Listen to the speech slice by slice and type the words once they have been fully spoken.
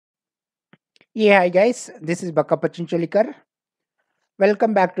Yeah, hi guys, this is Bakapachinchalikar.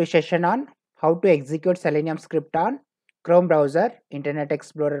 Welcome back to session on how to execute Selenium script on Chrome browser, Internet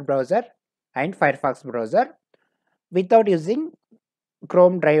Explorer browser, and Firefox browser without using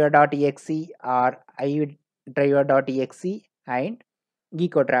chromedriver.exe or IEServerDriver.exe and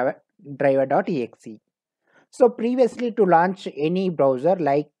geckodriver.exe. So previously to launch any browser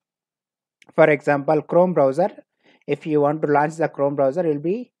like for example Chrome browser, if you want to launch the Chrome browser, you'll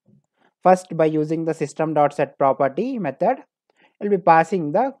be first by using the system.setProperty method. You'll be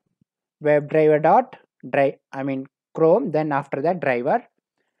passing the WebDriver dot drive, Chrome, then after that driver.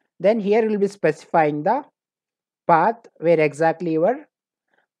 Then here you'll be specifying the path where exactly your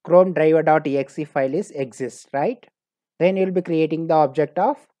chromedriver.exe file is exists, right? Then you'll be creating the object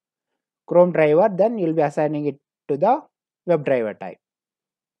of Chrome driver, then you'll be assigning it to the WebDriver type.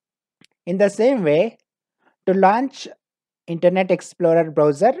 In the same way, to launch Internet Explorer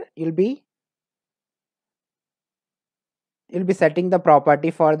browser, you'll be setting the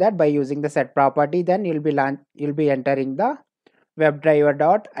property for that by using the set property. Then you'll be entering the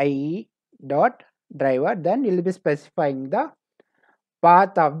webdriver.ie.driver. Then you'll be specifying the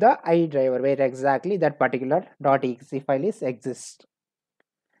path of the iDriver where exactly that particular .exe file is exists.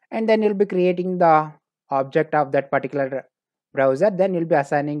 And then you'll be creating the object of that particular browser. Then you'll be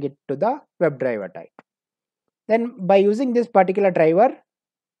assigning it to the WebDriver type. Then by using this particular driver,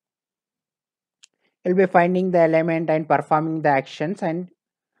 you'll be finding the element and performing the actions, and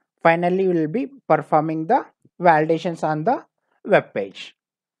finally you will be performing the validations on the web page.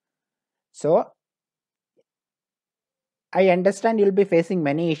 So I understand you'll be facing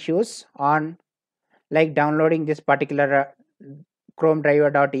many issues on like downloading this particular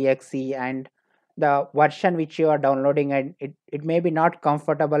chromedriver.exe and the version which you are downloading, and it may be not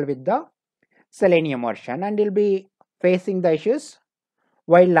comfortable with the Selenium version, and you'll be facing the issues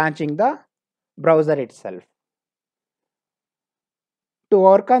while launching the browser itself. To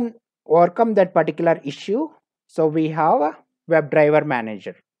overcome that particular issue, so we have a WebDriver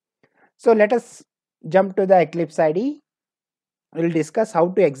Manager. So let us jump to the Eclipse IDE. We'll discuss how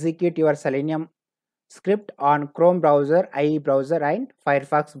to execute your Selenium script on Chrome browser, IE browser, and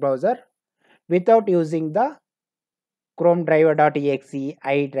Firefox browser without using the chromedriver.exe,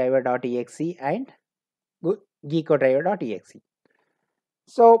 iedriver.exe, and geckodriver.exe.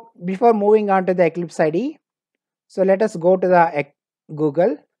 So before moving on to the Eclipse IDE, so let us go to the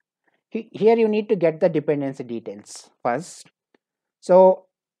Google. Here you need to get the dependency details first. So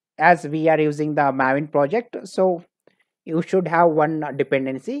as we are using the Maven project, so you should have one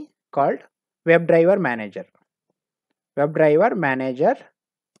dependency called WebDriver Manager. WebDriver Manager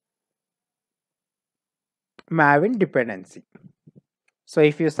Maven dependency. So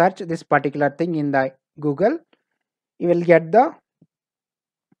if you search this particular thing in the Google, you will get the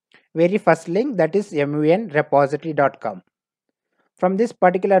very first link, that is mvnrepository.com. From this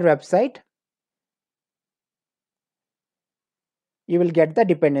particular website, you will get the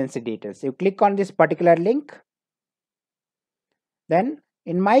dependency details. You click on this particular link. Then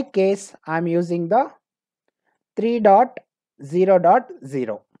in my case, I'm using the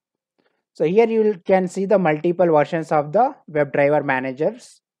 3.0.0. So here you can see the multiple versions of the WebDriver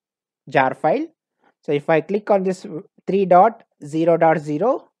Manager's jar file. So if I click on this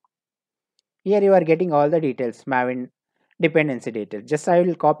 3.0.0, here you are getting all the details, Maven dependency details. Just I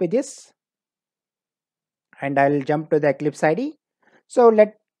will copy this and I will jump to the Eclipse IDE. So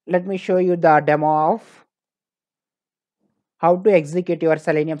let me show you the demo of how to execute your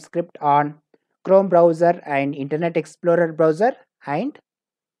Selenium script on Chrome browser and Internet Explorer browser and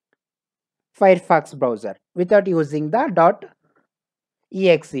Firefox browser without using the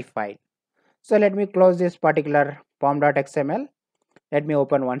 .exe file. So let me close this particular pom.xml. Let me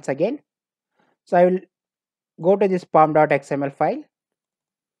open once again. So I will go to this pom.xml file,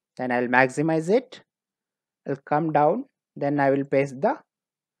 then I will maximize it. I'll come down, then I will paste the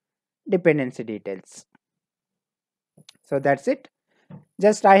dependency details. So that's it.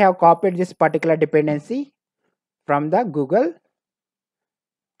 Just I have copied this particular dependency from the Google,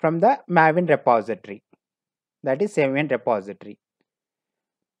 from the Maven repository, that is Maven repository.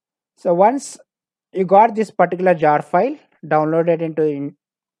 So once you got this particular jar file downloaded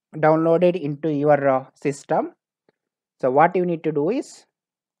into your system, so what you need to do is,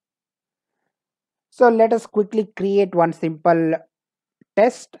 so let us quickly create one simple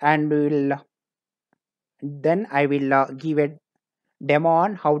test, and then I will give a demo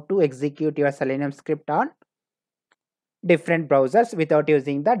on how to execute your Selenium script on different browsers without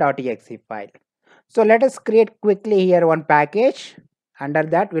using the .exe file. So let us create quickly here one package. Under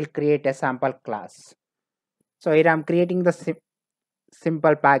that we'll create a sample class. So here I'm creating the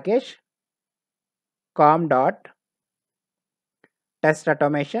simple package. com dot test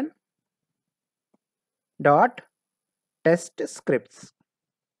automation dot test scripts.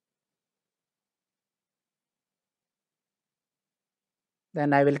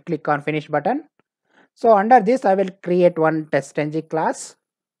 Then I will click on finish button. So under this I will create one testng class.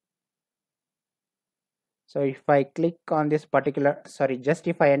 So if I click on this particular, sorry, just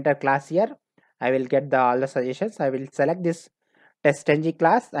if I enter class here, I will get all the suggestions. I will select this testng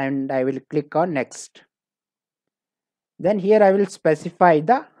class and I will click on next. Then here I will specify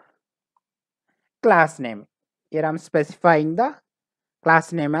the class name. Here I am specifying the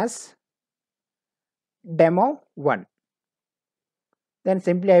class name as demo1. Then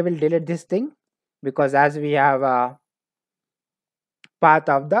simply I will delete this thing, because as we have a path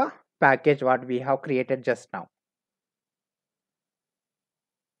of the package what we have created just now.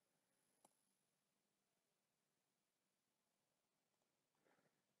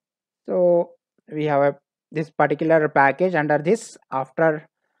 So we have this particular package. Under this, after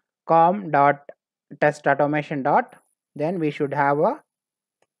com dot test automation dot, then we should have a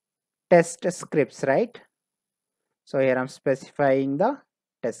test scripts, right? So here I'm specifying the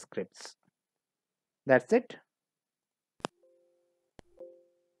test scripts. That's it.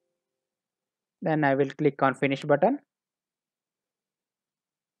 Then I will click on finish button.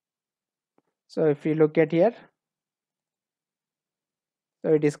 So if you look at here,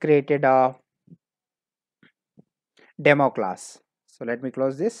 so it is created a demo class. So let me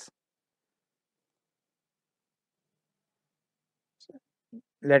close this.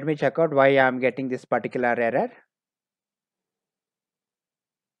 Let me check out why I am getting this particular error.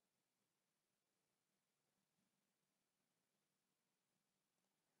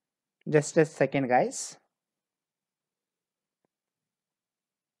 Just a second, guys.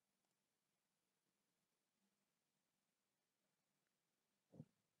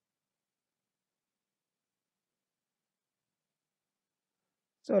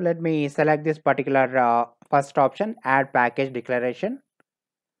 So let me select this particular first option, add package declaration.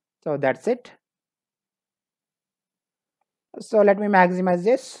 So that's it. So let me maximize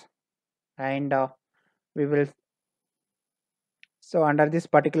this, and we will. So under this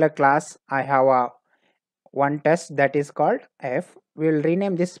particular class, I have a one test that is called F. We will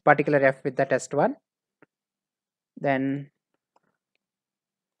rename this particular F with the test one. Then,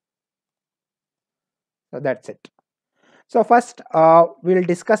 so that's it. So first, we'll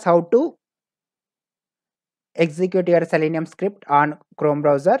discuss how to execute your Selenium script on Chrome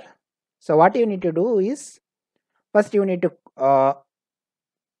browser. So what you need to do is, first you need to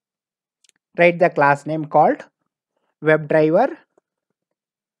write the class name called WebDriverManager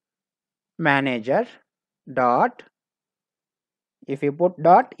dot. If you put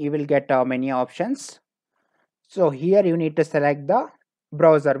dot, you will get many options. So here you need to select the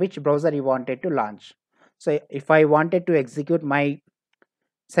browser, which browser you wanted to launch. So if I wanted to execute my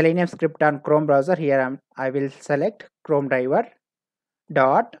Selenium script on Chrome browser, here I will select chromedriver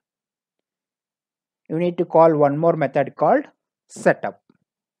dot. You need to call one more method called setup.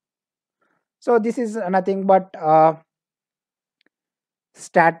 So this is nothing but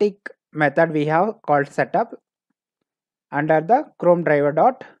static method we have called setup under the chromedriver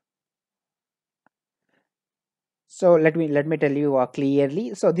dot. So let me tell you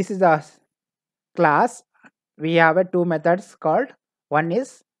clearly. So this is the class. We have two methods called, one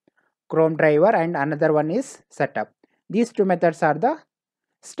is chromedriver and another one is setup. These two methods are the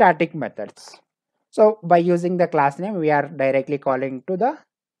static methods. So by using the class name, we are directly calling to the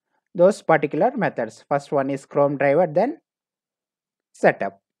those particular methods. First one is chromedriver, then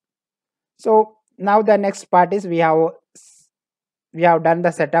setup. So now the next part is we have done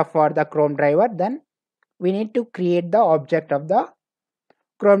the setup for the chromedriver. Then we need to create the object of the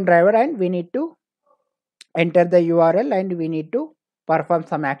chromedriver, and we need to enter the URL, and we need to perform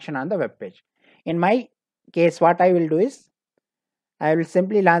some action on the web page. In my case, what I will do is I will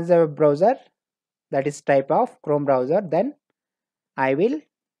simply launch the web browser, that is type of Chrome browser. Then I will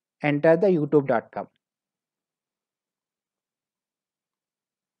enter the youtube.com.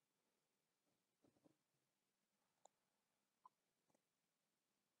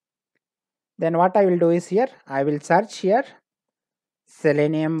 Then what I will do is here I will search here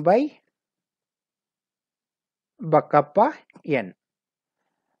Selenium by Bakappa N.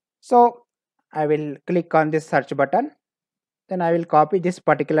 So I will click on this search button. Then I will copy this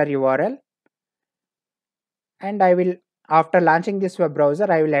particular URL, and I will, after launching this web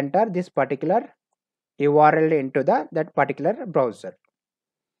browser, I will enter this particular URL into that particular browser.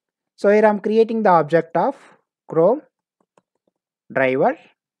 So here I am creating the object of Chrome driver.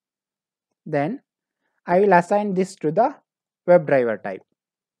 Then I will assign this to the WebDriver type.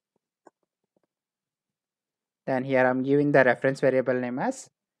 Then here I'm giving the reference variable name as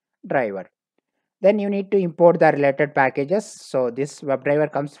driver. Then you need to import the related packages. So this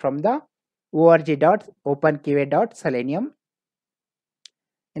WebDriver comes from the org.openqa.selenium.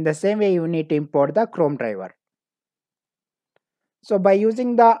 In the same way, you need to import the Chrome driver. So by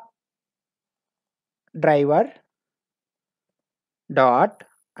using the driver dot,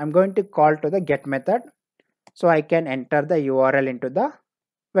 I'm going to call to the get method, so I can enter the URL into the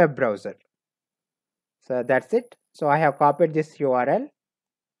web browser. So that's it. So I have copied this URL.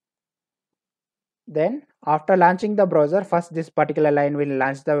 Then after launching the browser, first this particular line will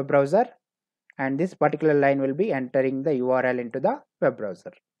launch the web browser, and this particular line will be entering the URL into the web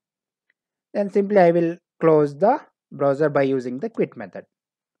browser. Then simply I will close the browser by using the quit method.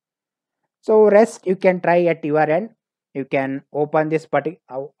 So rest you can try at your end. You can open this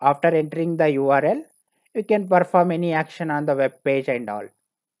after entering the URL, you can perform any action on the web page and all.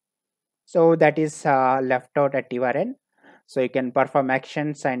 So that is left out at your end. So you can perform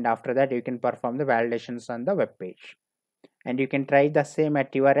actions, and after that you can perform the validations on the web page. And you can try the same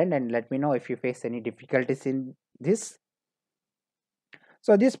at your end and let me know if you face any difficulties in this.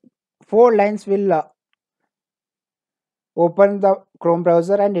 So these 4 lines will open the Chrome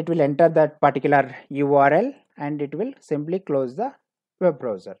browser, and it will enter that particular URL, and it will simply close the web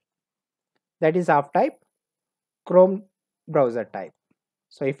browser. That is of type Chrome browser type.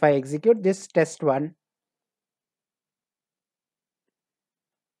 So if I execute this test one,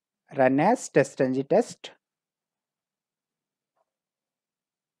 run as test-ng test.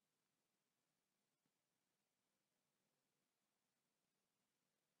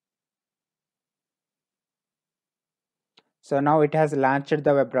 So now it has launched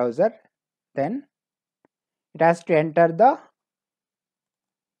the web browser. Then it has to enter the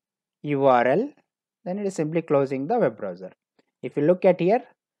URL. Then it is simply closing the web browser. If you look at here,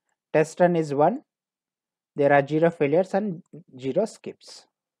 test run is 1. There are 0 failures and 0 skips.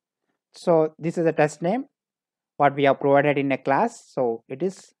 So this is a test name what we have provided in a class. So it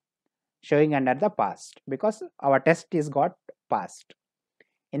is showing under the passed because our test is got passed.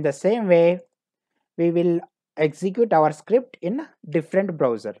 In the same way, we will execute our script in different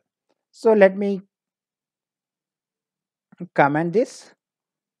browser. So let me comment this.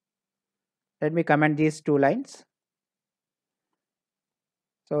 Let me comment these 2 lines.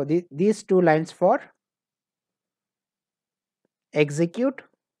 So these 2 lines for execute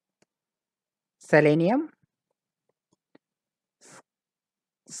Selenium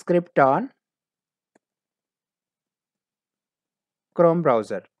script on Chrome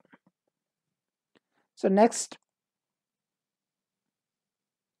browser. So next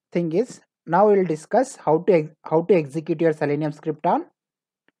thing is, now we will discuss how to execute your Selenium script on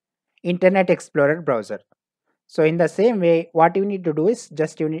Internet Explorer browser. So in the same way, what you need to do is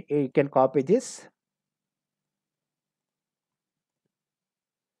just you can copy this.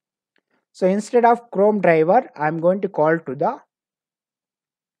 So instead of Chrome driver, I am going to call to the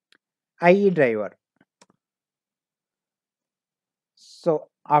IE driver. So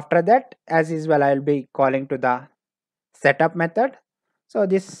after that, as usual, I will be calling to the setup method. So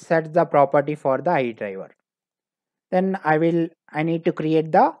this sets the property for the IE driver. Then I need to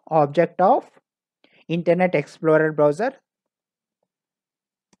create the object of Internet Explorer browser.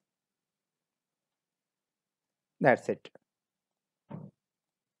 That's it.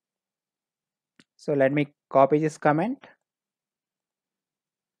 So let me copy this comment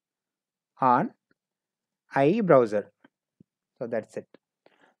on IE browser. So that's it.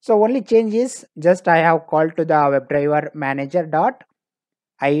 So only change is just I have called to the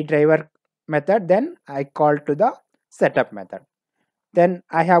WebDriverManager.IE driver method. Then I call to the setup method. Then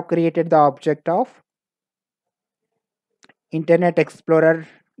I have created the object of Internet Explorer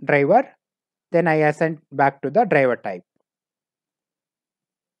driver. Then I assign back to the driver type.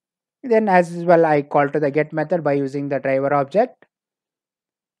 Then as well I call to the get method by using the driver object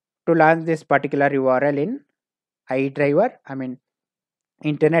to launch this particular URL in IE driver,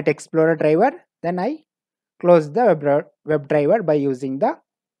 Internet Explorer driver. Then I close the web driver by using the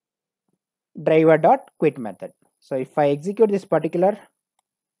driver.quit method. So if I execute this particular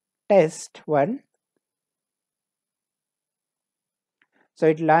test one, so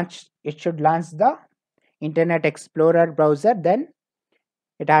it should launch the Internet Explorer browser. Then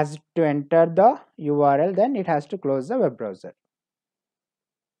it has to enter the URL, then it has to close the web browser.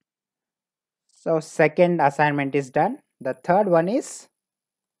 So second assignment is done. The third one is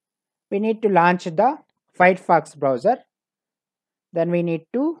we need to launch the Firefox browser. Then we need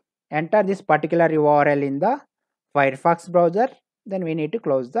to enter this particular URL in the Firefox browser. Then we need to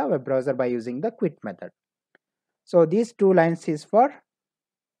close the web browser by using the quit method. So these 2 lines is for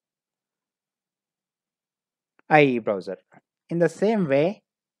IE browser. In the same way,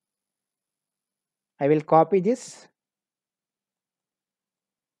 I will copy this.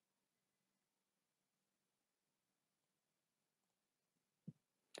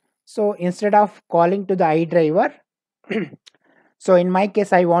 So instead of calling to the iDriver, so in my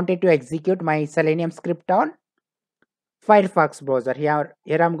case, I wanted to execute my Selenium script on Firefox browser. Here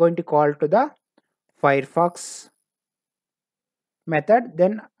I'm going to call to the Firefox method.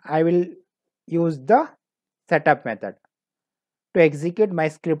 Then I will use the setup method to execute my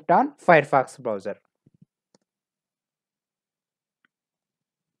script on Firefox browser.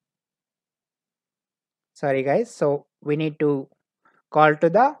 Sorry guys, so we need to call to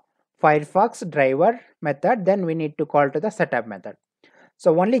the Firefox driver method, then we need to call to the setup method.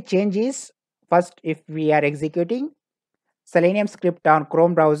 So only change is, first if we are executing Selenium script on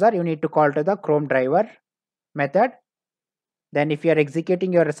Chrome browser, you need to call to the Chrome driver method. Then if you are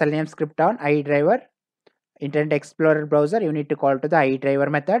executing your Selenium script on iDriver Internet Explorer browser, you need to call to the iDriver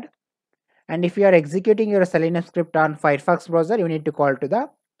method. And if you are executing your Selenium script on Firefox browser, you need to call to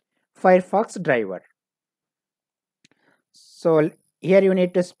the Firefox driver. So here you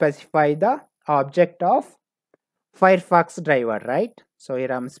need to specify the object of Firefox driver, right? So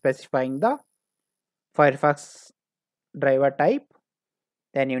here I'm specifying the Firefox driver type.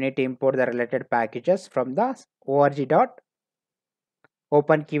 Then you need to import the related packages from the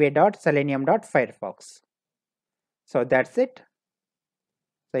org.openqa.selenium.firefox. So that's it.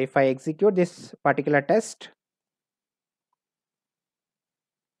 So if I execute this particular test,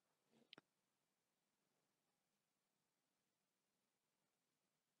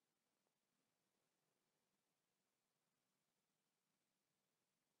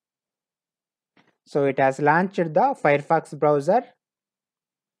 so it has launched the Firefox browser.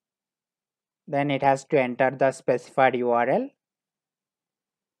 Then it has to enter the specified URL.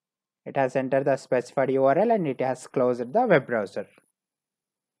 It has entered the specified URL and it has closed the web browser.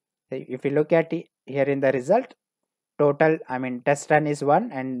 If you look at it here in the result, total, test run is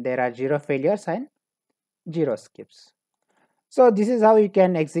 1 and there are 0 failures and 0 skips. So this is how you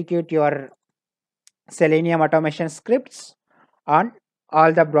can execute your Selenium automation scripts on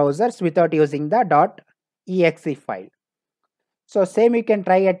all the browsers without using the .exe file. So same you can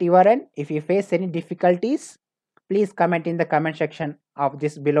try at your end. If you face any difficulties, please comment in the comment section of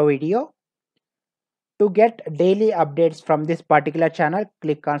this below video. To get daily updates from this particular channel,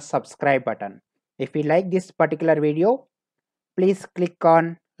 click on subscribe button. If you like this particular video, please click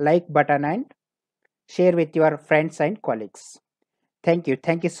on like button and share with your friends and colleagues. Thank you.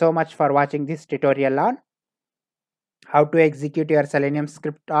 Thank you so much for watching this tutorial on how to execute your Selenium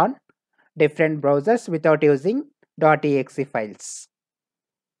script on different browsers without using .exe files.